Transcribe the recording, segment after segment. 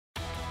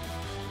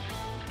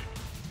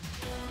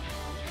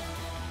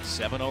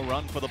7-0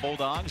 run for the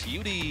Bulldogs.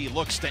 Udy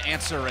looks to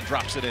answer and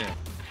drops it in.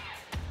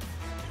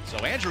 So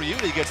Andrew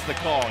Udy gets the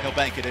call. He'll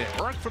bank it in.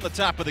 Burke from the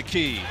top of the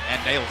key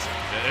and nails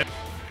it.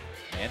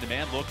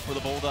 Man-to-man look for the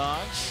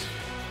Bulldogs.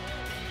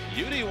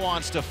 Udy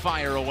wants to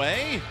fire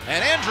away.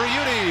 And Andrew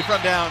Udy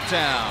from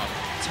downtown.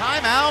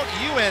 Timeout,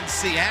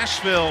 UNC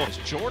Asheville. As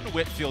Jordan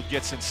Whitfield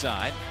gets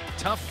inside.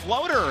 Tough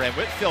floater, and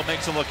Whitfield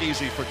makes it look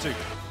easy for two.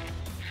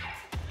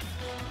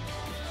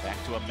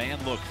 Back to a man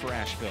look for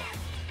Asheville.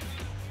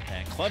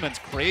 And Clemens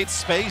creates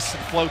space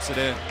and floats it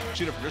in.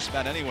 Shoot it from just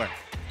about anywhere.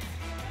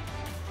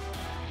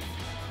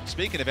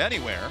 Speaking of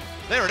anywhere,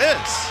 there it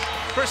is.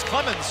 Chris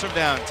Clemens from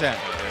downtown.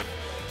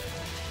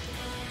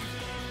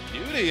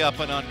 Udy up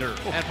and under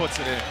and puts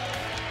it in.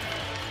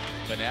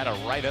 Banana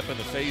right up in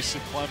the face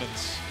of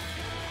Clemens,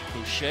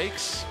 who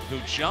shakes, who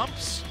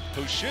jumps,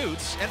 who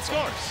shoots, and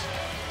scores.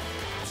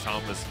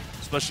 Thomas,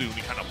 especially when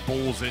he kind of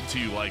bowls into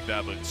you like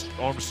that, but his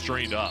arms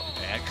straightened up.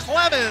 And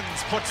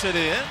Clemens puts it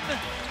in,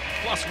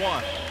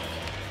 +1.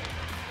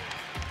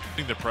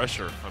 The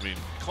pressure, I mean.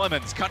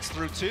 Clemens cuts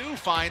through two,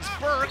 finds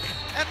Burke,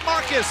 and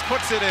Marcus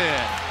puts it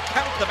in.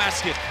 Count the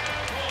basket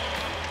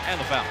and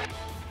the foul.